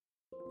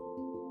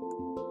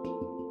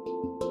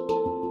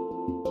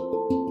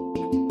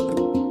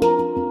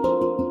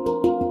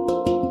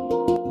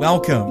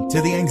Welcome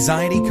to the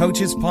Anxiety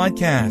Coaches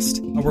Podcast,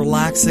 a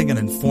relaxing and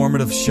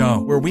informative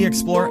show where we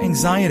explore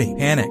anxiety,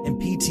 panic,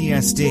 and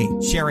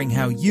PTSD, sharing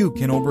how you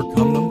can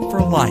overcome them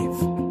for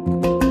life.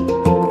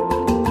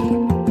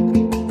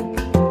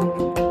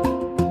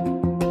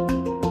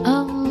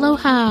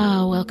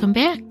 Aloha! Welcome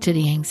back to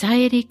the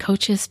Anxiety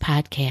Coaches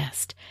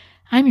Podcast.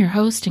 I'm your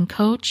host and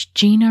coach,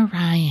 Gina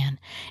Ryan,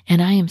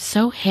 and I am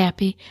so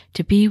happy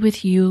to be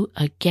with you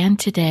again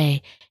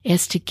today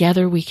as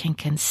together we can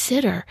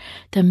consider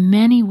the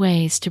many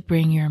ways to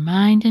bring your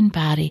mind and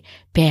body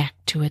back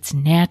to its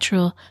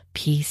natural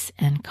peace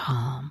and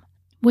calm.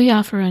 We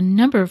offer a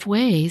number of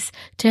ways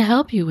to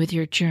help you with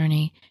your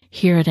journey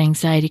here at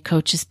Anxiety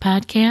Coaches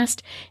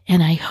Podcast,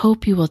 and I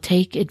hope you will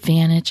take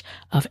advantage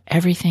of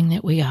everything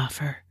that we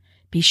offer.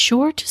 Be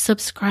sure to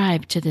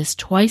subscribe to this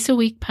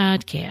twice-a-week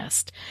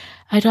podcast.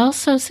 I'd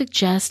also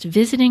suggest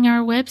visiting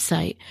our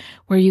website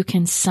where you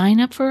can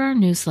sign up for our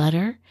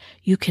newsletter,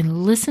 you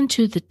can listen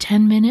to the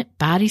 10-minute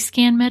body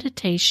scan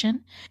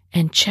meditation,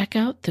 and check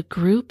out the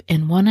group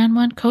and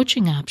one-on-one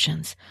coaching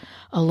options,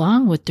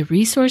 along with the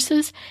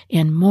resources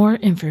and more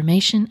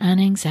information on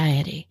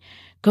anxiety.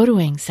 Go to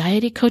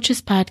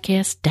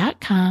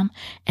anxietycoachespodcast.com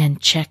and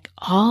check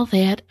all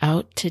that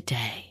out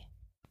today.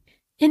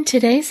 In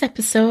today's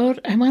episode,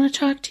 I want to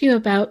talk to you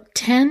about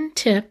 10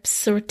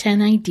 tips or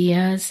 10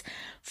 ideas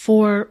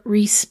for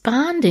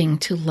responding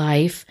to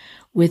life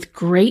with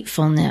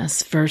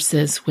gratefulness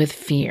versus with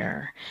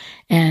fear.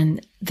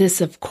 And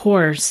this, of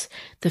course,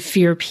 the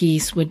fear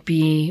piece would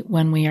be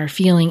when we are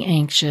feeling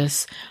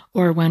anxious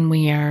or when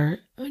we are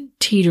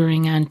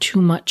teetering on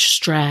too much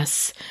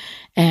stress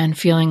and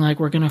feeling like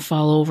we're going to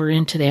fall over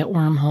into that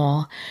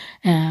wormhole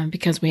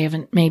because we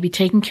haven't maybe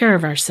taken care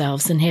of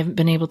ourselves and haven't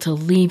been able to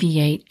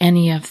alleviate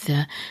any of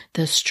the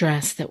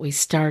stress that we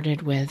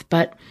started with.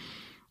 But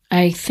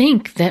I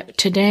think that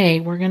today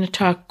we're going to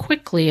talk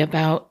quickly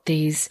about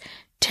these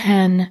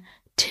 10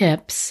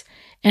 tips,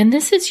 and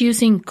this is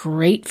using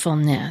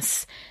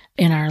gratefulness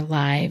in our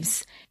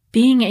lives,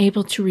 being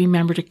able to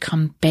remember to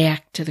come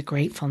back to the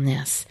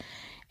gratefulness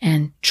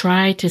and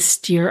try to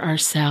steer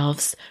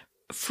ourselves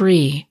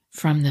free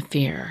from the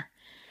fear.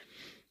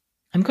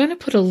 I'm going to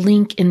put a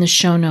link in the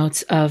show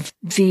notes of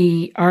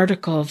the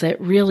article that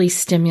really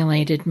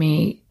stimulated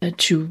me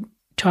to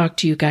talk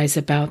to you guys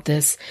about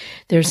this.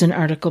 There's an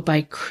article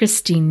by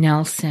Christy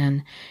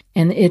Nelson,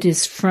 and it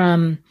is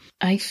from,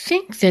 I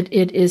think that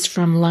it is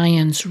from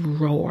Lion's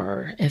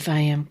Roar, if I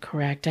am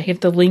correct. I have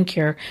the link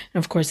here,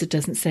 and of course it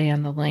doesn't say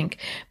on the link,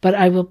 but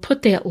I will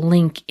put that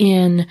link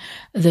in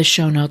the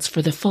show notes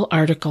for the full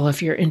article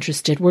if you're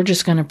interested. We're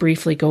just going to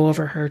briefly go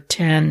over her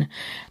 10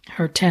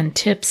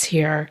 tips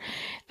here,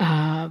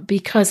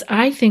 because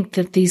I think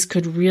that these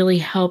could really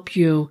help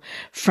you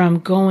from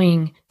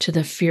going to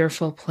the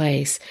fearful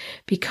place.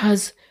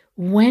 Because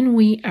when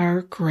we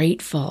are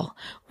grateful,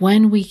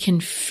 when we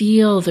can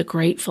feel the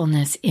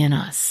gratefulness in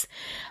us,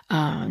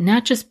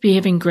 not just be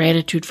having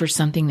gratitude for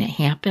something that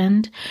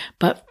happened,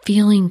 but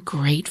feeling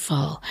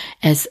grateful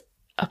as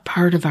a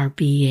part of our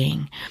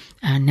being,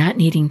 not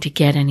needing to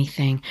get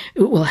anything,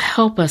 it will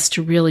help us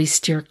to really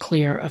steer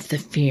clear of the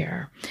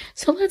fear.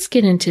 So let's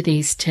get into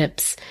these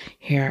tips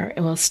here.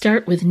 We'll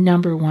start with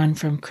number 1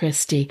 from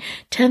Christy,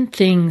 10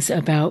 things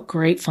about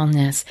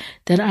gratefulness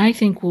that I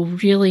think will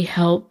really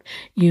help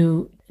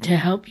you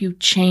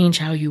change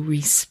how you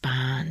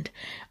respond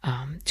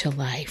to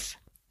life.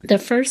 The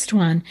first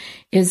one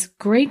is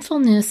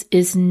gratefulness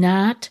is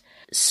not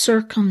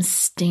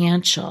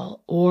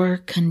circumstantial or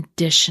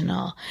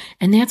conditional.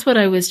 And that's what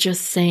I was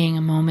just saying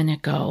a moment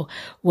ago,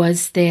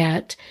 was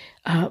that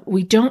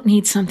we don't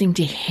need something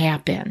to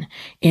happen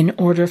in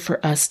order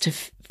for us to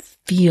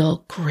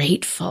feel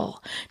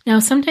grateful. Now,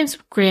 sometimes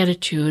with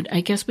gratitude,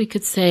 I guess we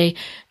could say,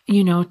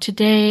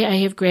 today I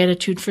have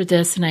gratitude for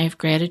this and I have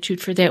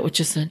gratitude for that, which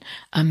is an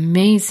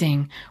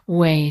amazing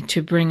way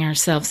to bring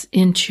ourselves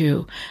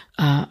into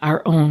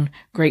our own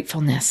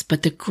gratefulness.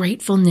 But the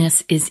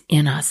gratefulness is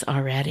in us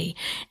already,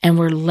 and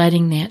we're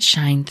letting that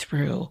shine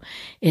through.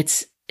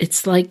 It's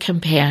like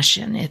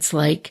compassion. It's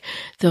like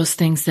those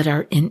things that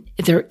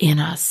they're in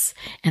us.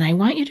 And I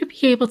want you to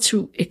be able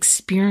to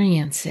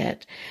experience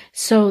it,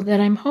 so that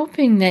I'm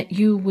hoping that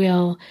you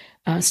will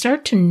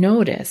start to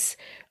notice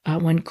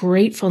when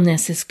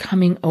gratefulness is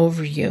coming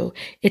over you.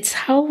 It's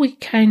how we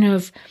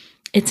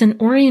it's an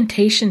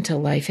orientation to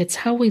life. It's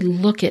how we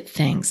look at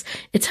things.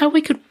 It's how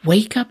we could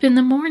wake up in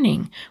the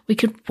morning. We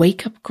could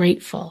wake up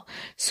grateful.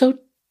 So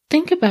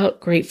think about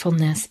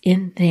gratefulness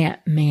in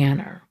that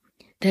manner,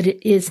 that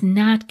it is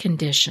not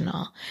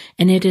conditional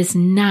and it is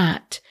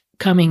not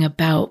coming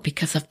about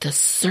because of the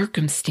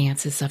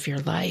circumstances of your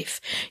life.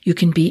 You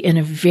can be in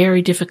a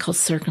very difficult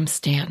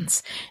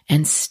circumstance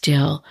and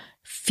still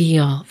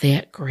feel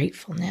that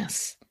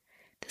gratefulness.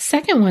 The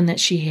second one that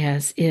she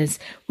has is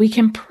we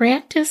can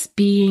practice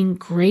being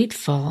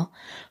grateful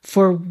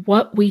for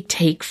what we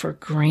take for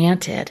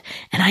granted.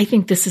 And I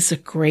think this is a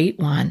great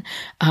one.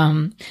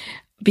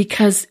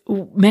 because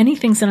many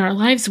things in our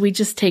lives we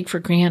just take for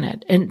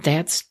granted, and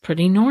that's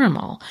pretty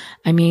normal.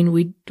 I mean,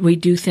 we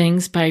do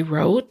things by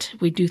rote,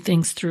 we do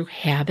things through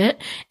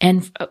habit,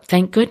 and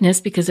thank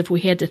goodness, because if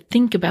we had to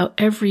think about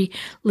every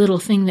little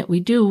thing that we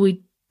do,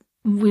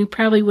 we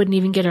probably wouldn't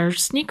even get our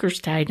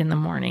sneakers tied in the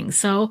morning.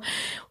 So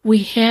we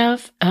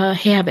have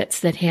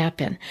habits that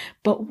happen.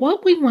 But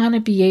what we want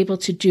to be able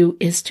to do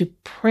is to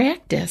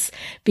practice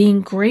being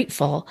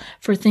grateful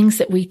for things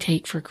that we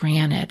take for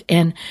granted.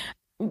 And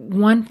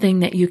one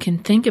thing that you can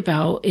think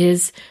about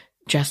is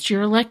just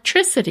your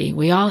electricity.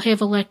 We all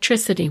have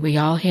electricity. We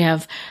all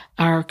have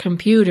our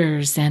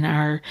computers and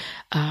our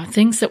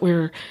things that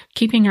we're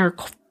keeping our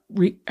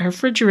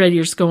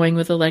refrigerators going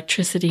with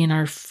electricity and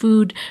our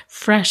food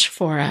fresh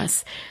for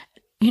us.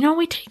 You know,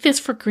 we take this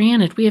for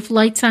granted. We have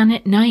lights on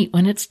at night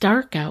when it's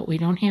dark out. We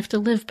don't have to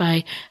live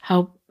by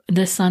how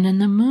the sun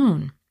and the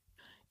moon.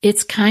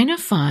 It's kind of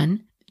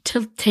fun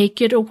to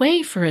take it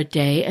away for a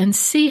day and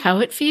see how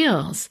it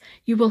feels.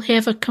 You will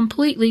have a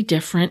completely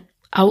different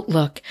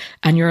outlook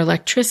on your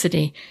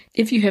electricity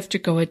if you have to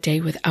go a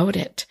day without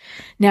it.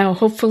 Now,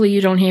 hopefully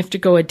you don't have to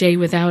go a day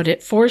without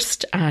it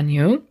forced on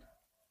you,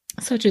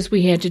 such as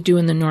we had to do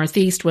in the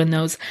Northeast when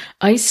those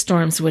ice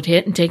storms would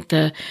hit and take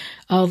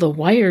all the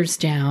wires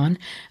down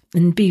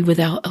and be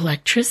without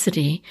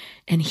electricity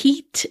and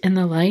heat and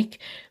the like,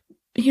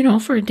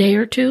 for a day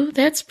or two.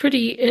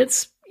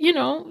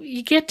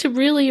 You get to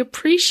really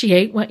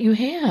appreciate what you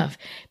have,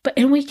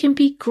 and we can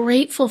be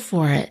grateful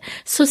for it.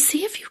 So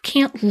see if you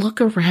can't look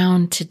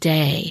around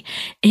today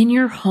in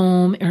your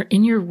home or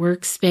in your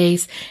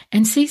workspace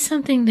and see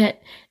something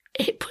that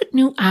put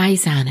new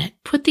eyes on it.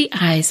 Put the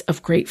eyes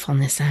of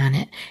gratefulness on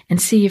it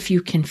and see if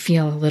you can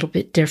feel a little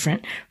bit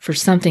different for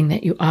something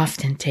that you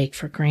often take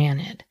for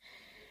granted.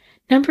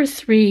 Number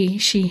 3,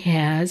 she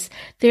has,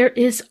 there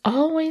is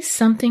always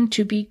something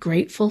to be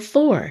grateful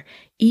for,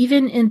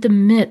 even in the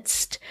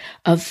midst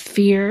of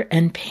fear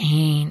and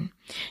pain.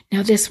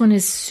 Now, this one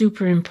is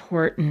super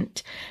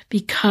important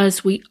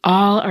because we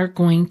all are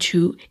going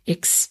to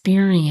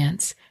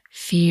experience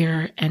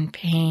fear and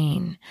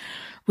pain.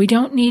 We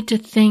don't need to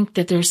think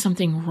that there's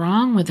something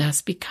wrong with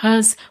us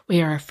because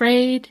we are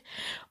afraid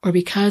or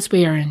because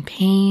we are in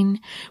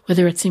pain,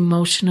 whether it's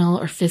emotional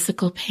or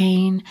physical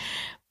pain,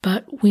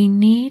 but we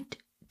need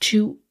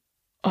to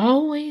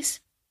always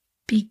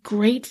be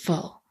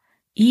grateful,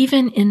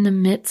 even in the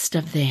midst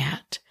of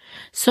that.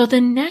 So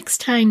the next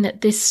time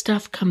that this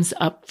stuff comes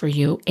up for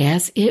you,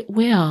 as it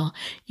will,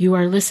 you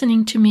are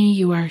listening to me,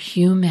 you are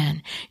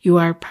human. You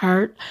are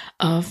part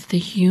of the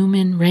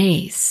human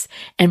race.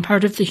 And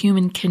part of the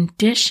human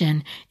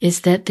condition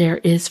is that there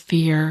is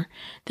fear,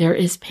 there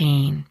is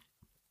pain.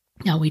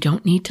 Now, we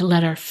don't need to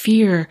let our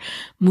fear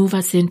move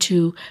us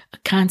into a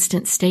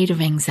constant state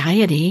of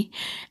anxiety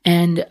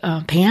and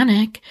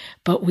panic,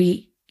 but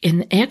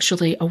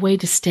actually a way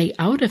to stay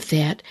out of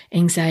that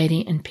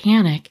anxiety and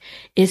panic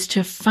is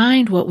to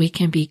find what we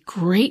can be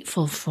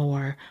grateful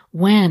for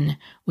when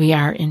we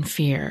are in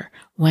fear,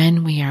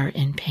 when we are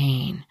in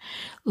pain.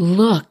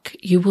 Look,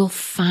 you will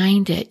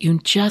find it. You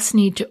just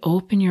need to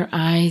open your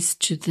eyes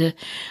to the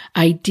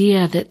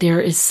idea that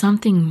there is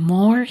something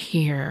more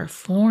here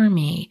for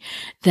me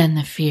than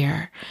the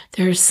fear.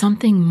 There is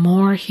something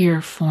more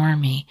here for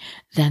me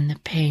than the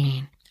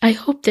pain. I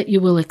hope that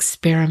you will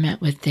experiment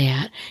with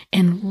that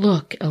and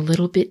look a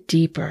little bit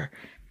deeper.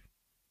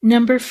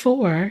 Number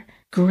 4,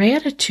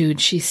 gratitude,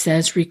 she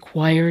says,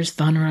 requires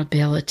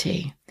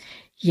vulnerability.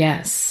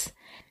 Yes,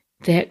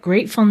 that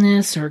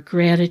gratefulness or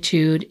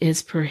gratitude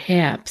is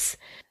perhaps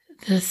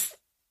the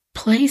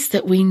place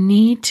that we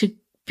need to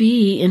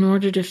be in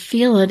order to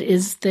feel it,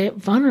 is that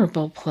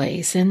vulnerable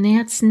place. And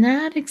that's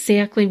not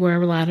exactly where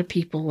a lot of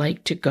people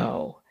like to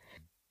go,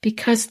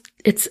 because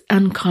it's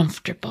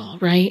uncomfortable,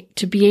 right?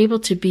 To be able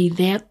to be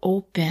that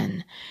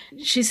open.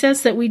 She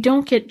says that we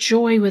don't get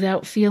joy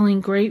without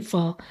feeling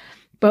grateful,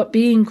 but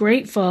being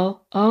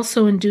grateful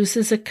also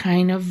induces a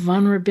kind of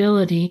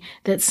vulnerability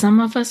that some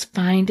of us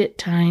find at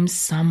times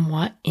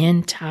somewhat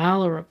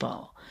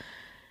intolerable.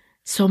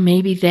 So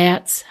maybe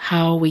that's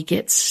how we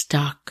get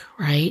stuck,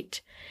 right?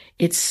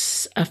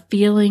 It's a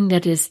feeling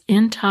that is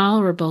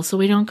intolerable, so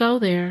we don't go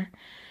there.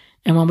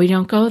 And when we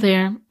don't go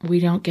there, we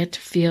don't get to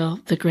feel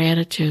the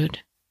gratitude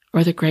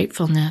or the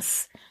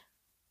gratefulness.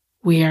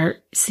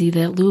 See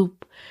that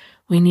loop.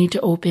 We need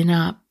to open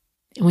up.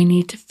 We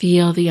need to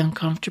feel the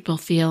uncomfortable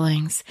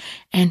feelings.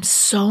 And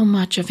so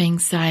much of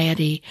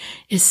anxiety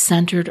is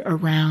centered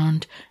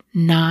around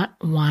not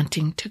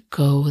wanting to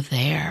go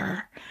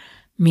there,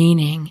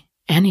 meaning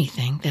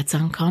anything that's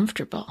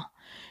uncomfortable.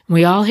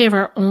 We all have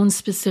our own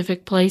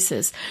specific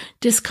places.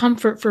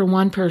 Discomfort for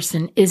one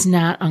person is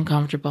not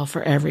uncomfortable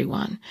for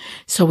everyone.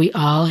 So we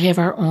all have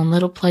our own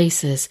little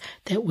places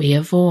that we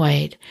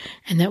avoid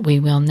and that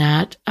we will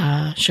not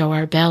show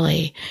our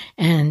belly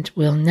and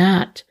will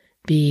not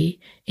be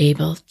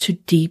able to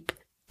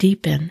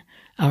deepen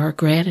our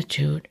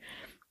gratitude.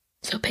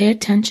 So pay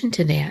attention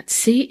to that.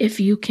 See if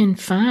you can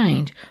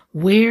find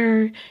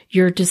where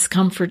your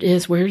discomfort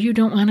is, where you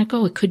don't want to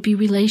go. It could be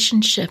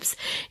relationships.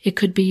 It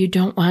could be you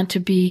don't want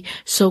to be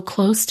so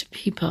close to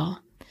people.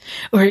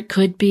 Or it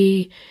could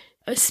be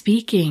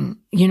speaking.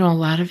 A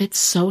lot of it's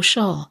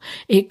social.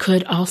 It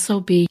could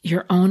also be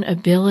your own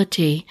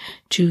ability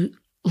to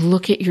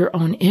look at your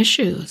own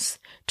issues,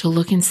 to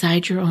look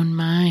inside your own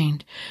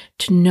mind,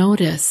 to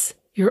notice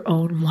your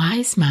own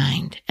wise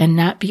mind and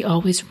not be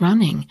always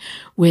running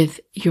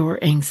with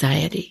your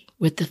anxiety,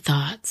 with the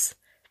thoughts.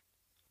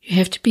 You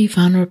have to be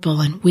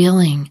vulnerable and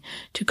willing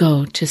to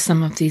go to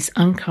some of these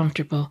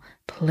uncomfortable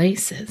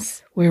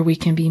places where we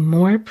can be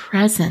more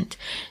present.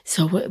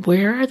 So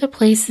where are the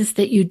places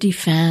that you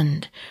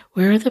defend?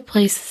 Where are the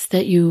places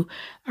that you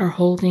are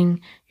holding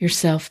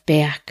yourself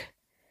back?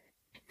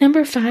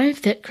 Number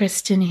 5 that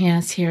Kristen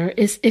has here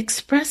is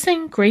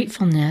expressing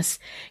gratefulness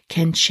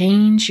can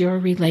change your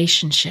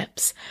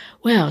relationships.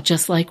 Well,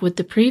 just like with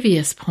the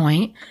previous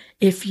point,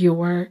 if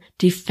you're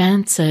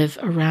defensive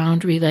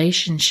around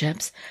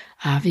relationships,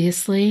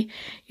 obviously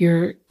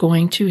you'll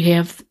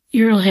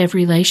have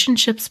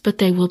relationships, but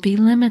they will be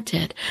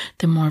limited.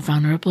 The more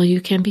vulnerable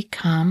you can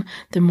become,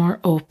 the more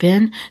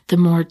open, the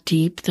more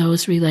deep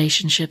those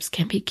relationships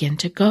can begin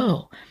to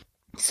go.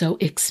 So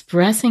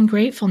expressing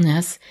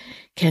gratefulness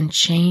can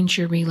change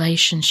your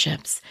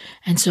relationships.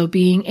 And so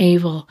being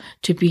able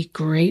to be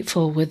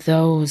grateful with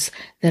those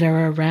that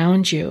are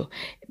around you,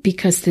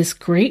 because this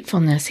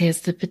gratefulness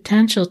has the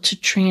potential to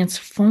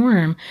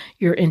transform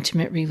your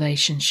intimate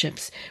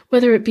relationships,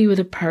 whether it be with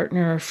a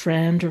partner or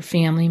friend or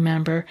family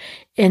member,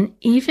 and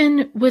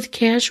even with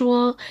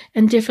casual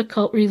and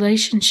difficult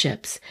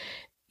relationships,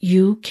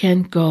 you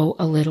can go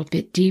a little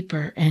bit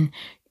deeper. And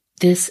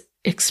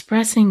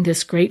expressing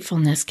this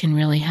gratefulness can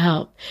really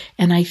help.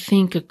 And I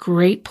think a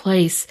great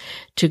place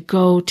to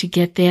go to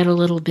get that a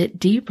little bit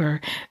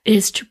deeper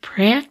is to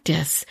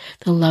practice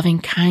the loving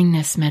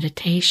kindness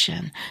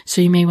meditation.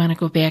 So you may want to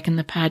go back in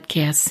the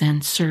podcasts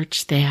and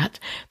search that.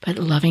 But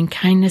loving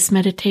kindness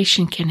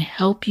meditation can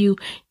help you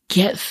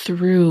get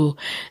through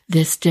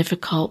this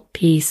difficult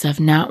piece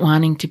of not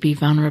wanting to be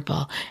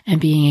vulnerable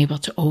and being able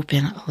to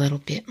open a little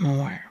bit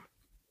more.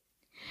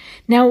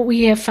 Now,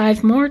 we have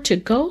 5 more to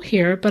go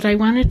here, but I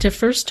wanted to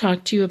first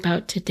talk to you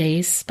about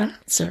today's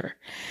sponsor.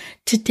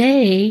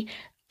 Today,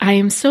 I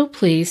am so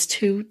pleased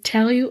to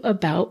tell you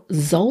about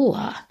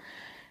Zola.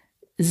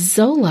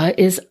 Zola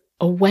is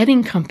a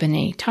wedding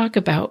company. Talk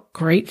about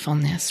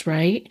gratefulness,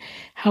 right?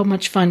 How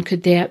much fun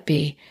could that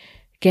be?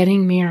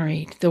 Getting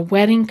married, the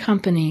wedding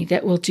company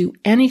that will do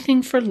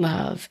anything for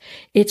love.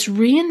 It's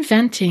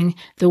reinventing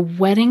the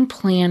wedding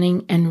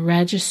planning and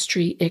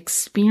registry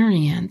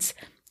experience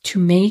to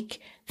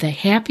make the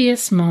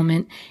happiest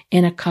moment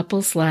in a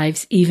couple's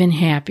lives even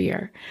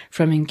happier.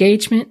 From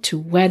engagement to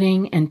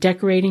wedding and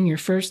decorating your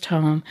first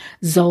home,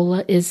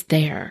 Zola is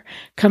there,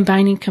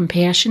 combining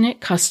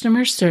compassionate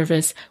customer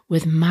service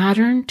with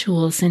modern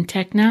tools and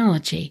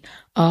technology,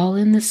 all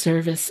in the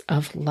service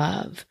of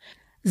love.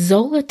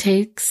 Zola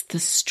takes the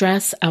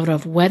stress out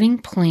of wedding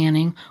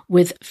planning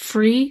with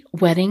free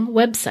wedding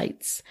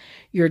websites,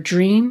 your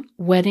dream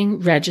wedding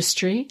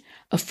registry,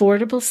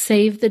 affordable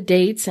save the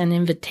dates and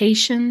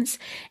invitations,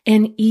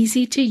 and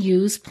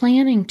easy-to-use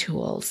planning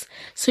tools.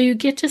 So you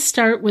get to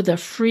start with a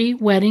free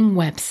wedding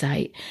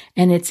website,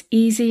 and it's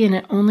easy and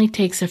it only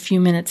takes a few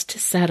minutes to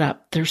set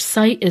up. Their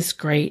site is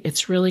great.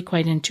 It's really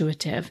quite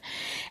intuitive.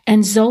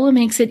 And Zola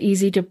makes it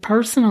easy to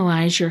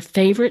personalize your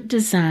favorite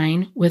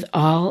design with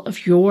all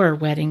of your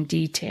wedding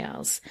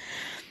details.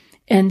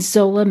 And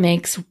Zola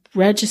makes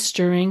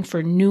registering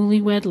for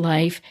newlywed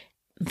life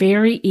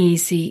very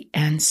easy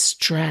and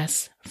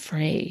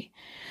stress-free.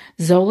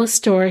 Zola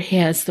Store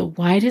has the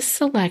widest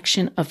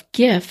selection of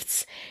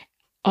gifts,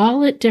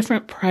 all at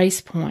different price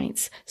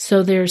points,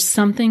 so there's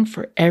something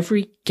for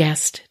every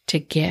guest to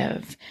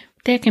give.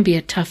 That can be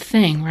a tough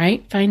thing,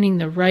 right? Finding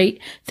the right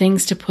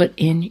things to put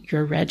in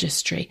your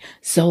registry.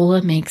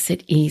 Zola makes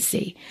it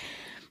easy.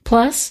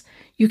 Plus,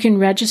 you can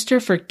register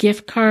for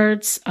gift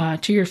cards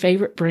to your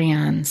favorite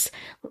brands,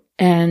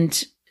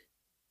 and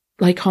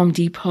like Home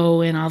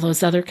Depot and all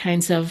those other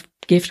kinds of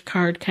gift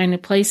card kind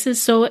of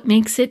places, so it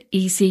makes it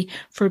easy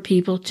for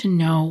people to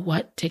know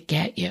what to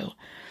get you.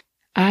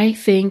 I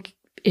think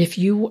if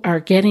you are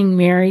getting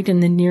married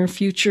in the near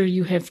future,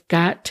 you have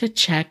got to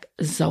check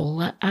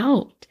Zola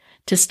out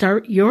to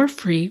start your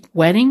free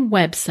wedding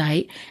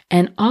website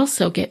and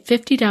also get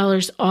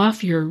 $50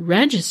 off your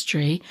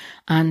registry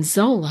on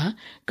Zola.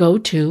 Go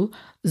to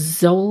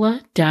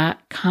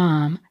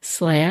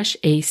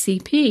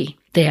zola.com/ACP.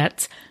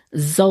 That's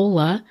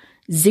Zola,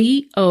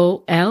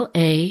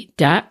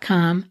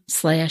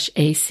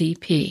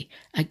 ZOLA.com/ACP.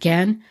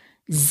 Again,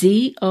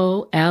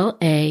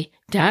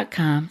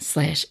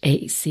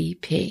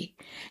 ZOLA.com/ACP.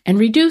 And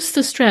reduce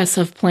the stress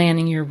of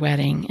planning your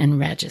wedding and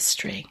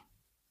registry.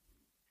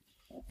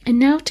 And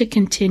now to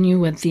continue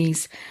with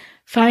these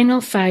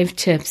final 5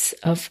 tips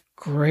of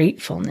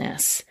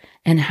gratefulness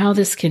and how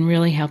this can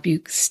really help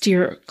you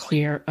steer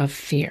clear of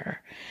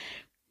fear.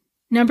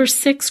 Number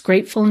 6,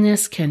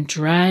 gratefulness can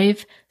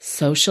drive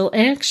social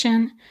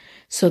action.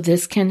 So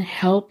this can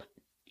help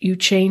you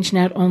change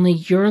not only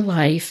your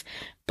life,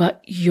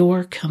 but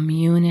your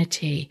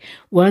community.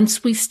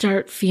 Once we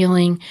start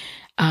feeling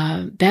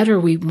better,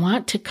 we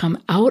want to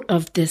come out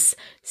of this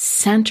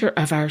center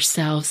of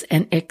ourselves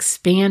and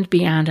expand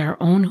beyond our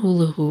own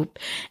hula hoop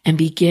and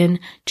begin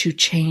to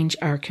change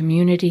our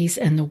communities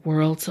and the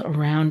worlds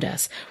around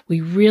us.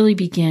 We really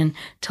begin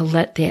to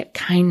let that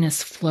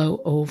kindness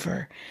flow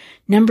over.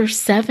 Number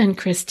 7,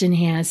 Kristen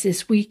has,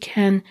 is we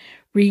can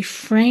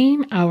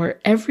reframe our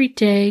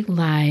everyday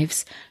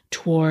lives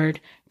toward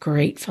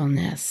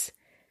gratefulness.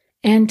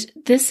 And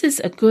this is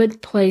a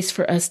good place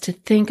for us to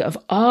think of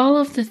all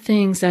of the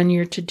things on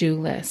your to-do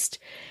list.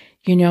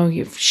 You know,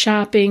 you're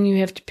shopping, you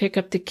have to pick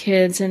up the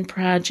kids and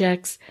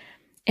projects,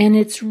 and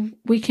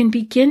we can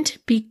begin to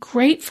be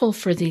grateful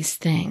for these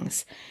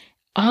things.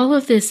 All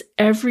of this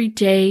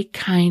everyday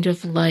kind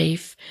of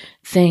life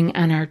thing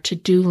on our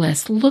to-do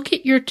list. Look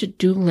at your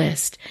to-do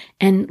list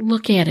and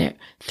look at it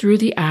through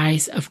the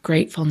eyes of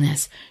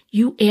gratefulness.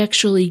 You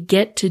actually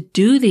get to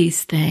do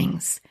these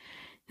things.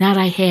 Not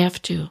I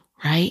have to,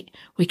 right?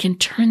 We can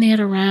turn that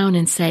around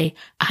and say,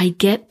 I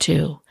get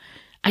to.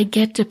 I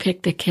get to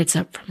pick the kids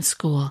up from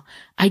school.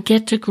 I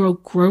get to go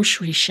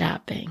grocery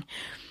shopping.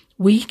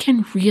 We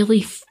can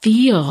really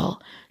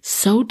feel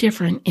so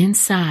different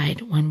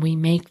inside when we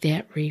make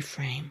that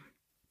reframe.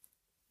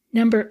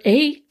 Number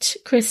 8,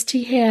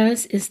 Christy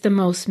has, is the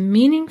most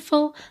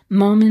meaningful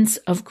moments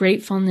of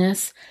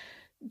gratefulness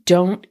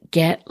don't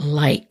get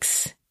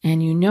likes.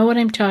 And you know what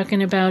I'm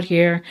talking about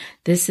here.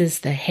 This is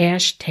the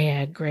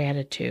hashtag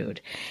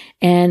gratitude.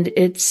 And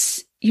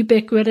it's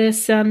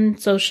ubiquitous on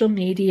social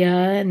media.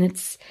 And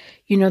it's,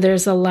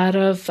 there's a lot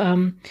of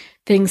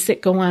things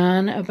that go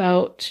on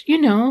about,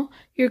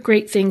 your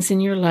great things in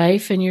your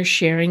life and you're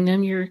sharing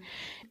them.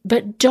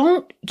 But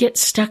don't get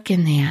stuck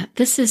in that.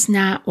 This is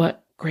not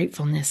what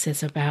gratefulness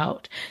is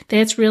about.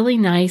 That's really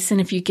nice. And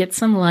if you get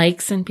some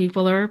likes and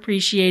people are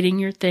appreciating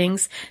your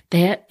things,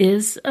 that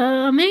is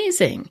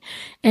amazing.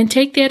 And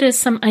take that as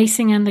some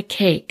icing on the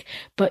cake.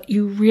 But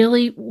you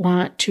really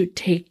want to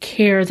take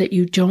care that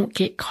you don't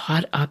get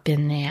caught up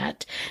in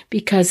that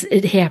because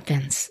it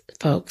happens,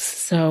 folks.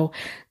 So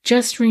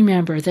just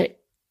remember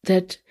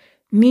that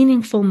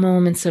meaningful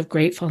moments of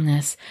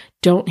gratefulness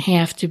don't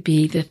have to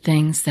be the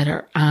things that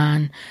are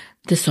on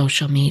the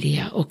social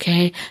media,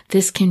 okay?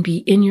 This can be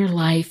in your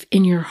life,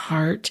 in your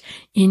heart,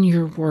 in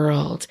your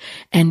world,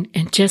 and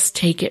just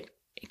take it,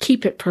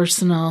 keep it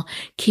personal,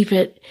 keep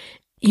it,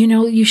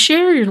 you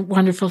share your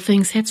wonderful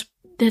things,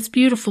 that's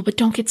beautiful, but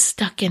don't get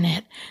stuck in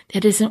it.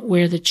 That isn't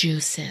where the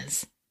juice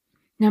is.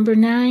 Number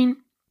 9,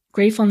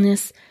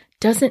 gratefulness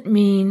doesn't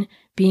mean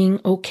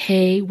being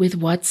okay with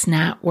what's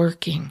not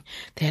working.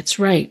 That's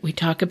right. We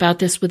talk about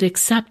this with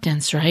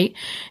acceptance, right?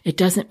 It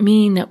doesn't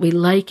mean that we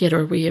like it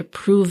or we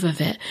approve of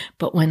it,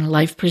 but when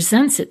life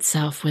presents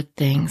itself with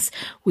things,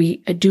 we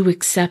do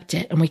accept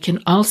it, and we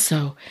can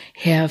also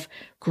have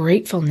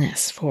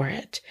gratefulness for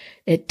it.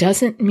 It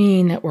doesn't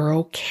mean that we're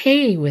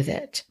okay with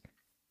it.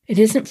 It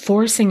isn't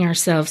forcing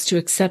ourselves to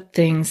accept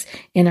things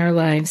in our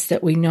lives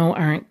that we know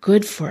aren't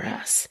good for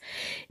us.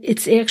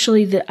 It's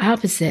actually the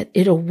opposite.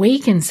 It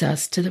awakens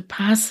us to the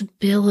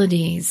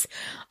possibilities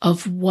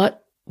of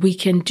what we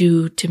can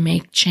do to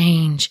make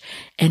change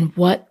and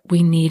what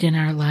we need in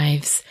our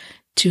lives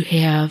to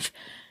have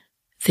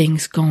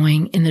things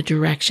going in the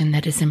direction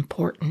that is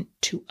important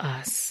to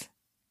us.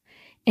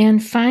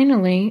 And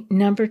finally,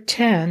 number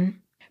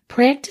 10,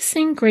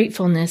 practicing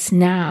gratefulness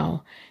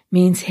now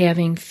means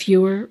having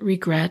fewer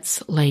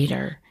regrets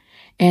later.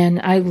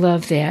 And I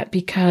love that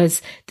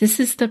because this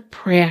is the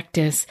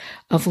practice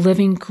of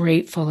living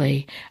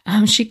gratefully.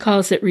 She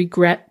calls it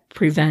regret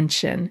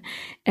prevention.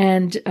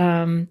 And,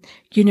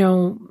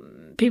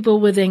 people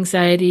with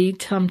anxiety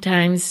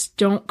sometimes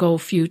don't go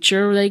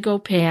future, they go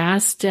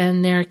past,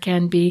 and there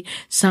can be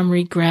some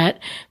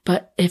regret.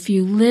 But if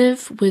you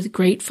live with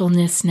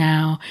gratefulness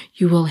now,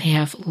 you will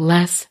have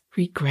less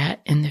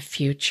regret in the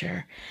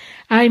future.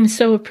 I'm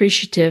so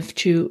appreciative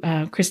to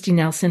Christy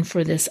Nelson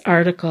for this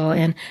article,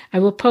 and I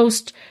will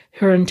post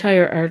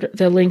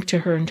the link to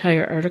her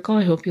entire article.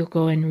 I hope you'll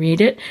go and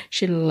read it.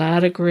 She had a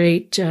lot of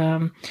great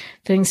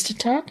things to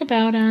talk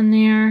about on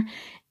there,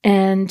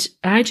 and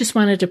I just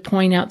wanted to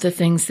point out the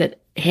things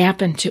that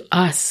happen to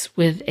us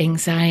with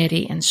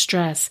anxiety and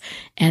stress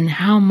and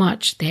how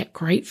much that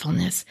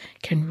gratefulness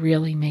can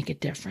really make a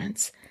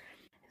difference.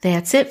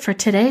 That's it for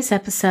today's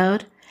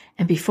episode.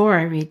 And before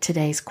I read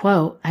today's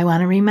quote, I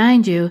want to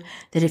remind you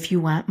that if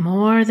you want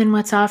more than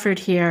what's offered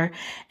here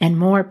and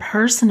more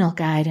personal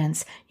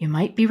guidance, you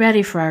might be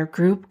ready for our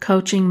group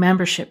coaching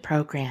membership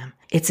program.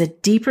 It's a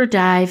deeper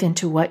dive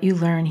into what you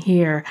learn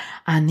here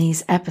on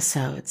these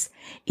episodes.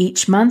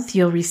 Each month,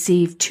 you'll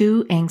receive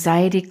 2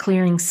 anxiety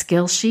clearing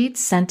skill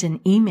sheets sent in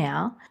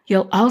email.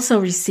 You'll also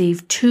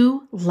receive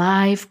 2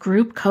 live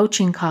group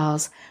coaching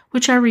calls,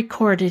 which are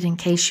recorded in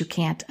case you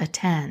can't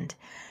attend.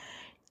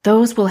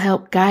 Those will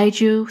help guide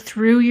you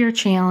through your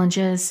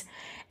challenges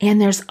And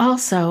there's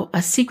also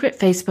a secret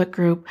Facebook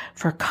group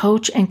for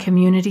coach and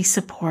community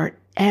support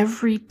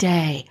every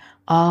day,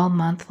 all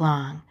month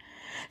long.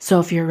 So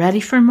if you're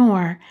ready for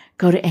more,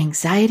 go to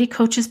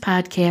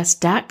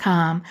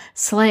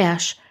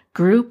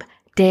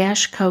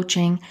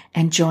anxietycoachespodcast.com/group-coaching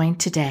and join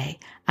today.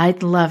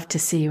 I'd love to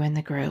see you in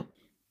the group.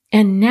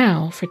 And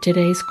now for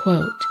today's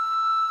quote.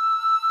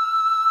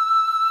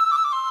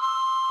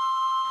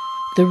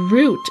 The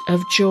root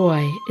of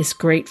joy is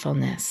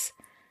gratefulness.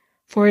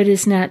 For it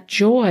is not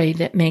joy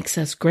that makes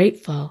us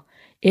grateful,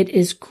 it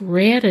is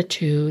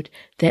gratitude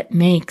that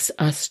makes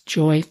us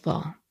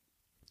joyful.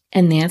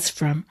 And that's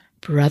from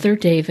Brother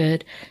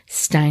David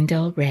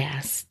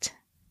Steindl-Rast.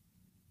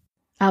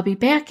 I'll be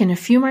back in a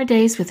few more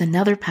days with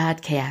another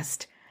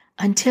podcast.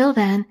 Until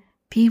then,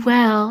 be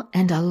well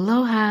and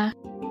aloha.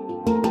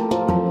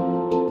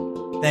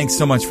 Thanks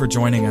so much for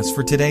joining us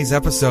for today's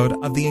episode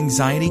of the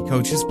Anxiety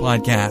Coaches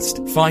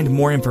Podcast. Find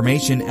more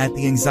information at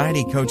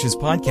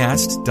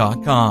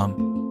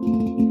theanxietycoachespodcast.com.